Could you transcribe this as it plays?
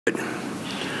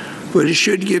But it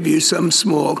should give you some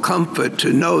small comfort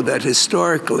to know that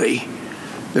historically,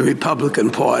 the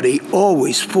Republican Party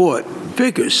always fought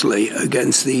vigorously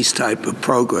against these type of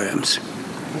programs.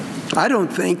 I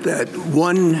don't think that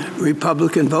one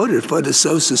Republican voted for the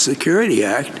Social Security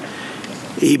Act,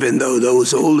 even though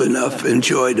those old enough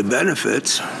enjoy the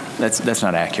benefits. That's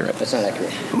not accurate. That's not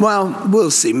accurate. Well, we'll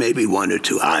see, maybe one or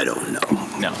two, I don't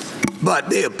know. No.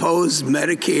 But they opposed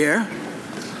Medicare.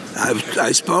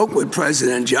 I spoke with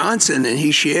President Johnson, and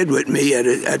he shared with me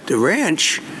at the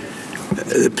ranch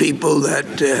the people that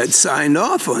had signed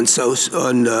off on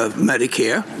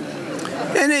Medicare.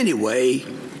 And anyway,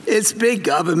 it's big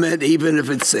government, even if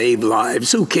it saved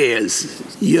lives. Who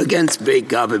cares? You're against big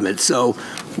government. So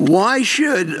why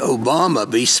should Obama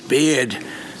be spared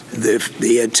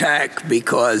the attack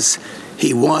because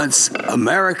he wants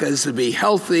Americans to be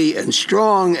healthy and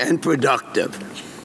strong and productive?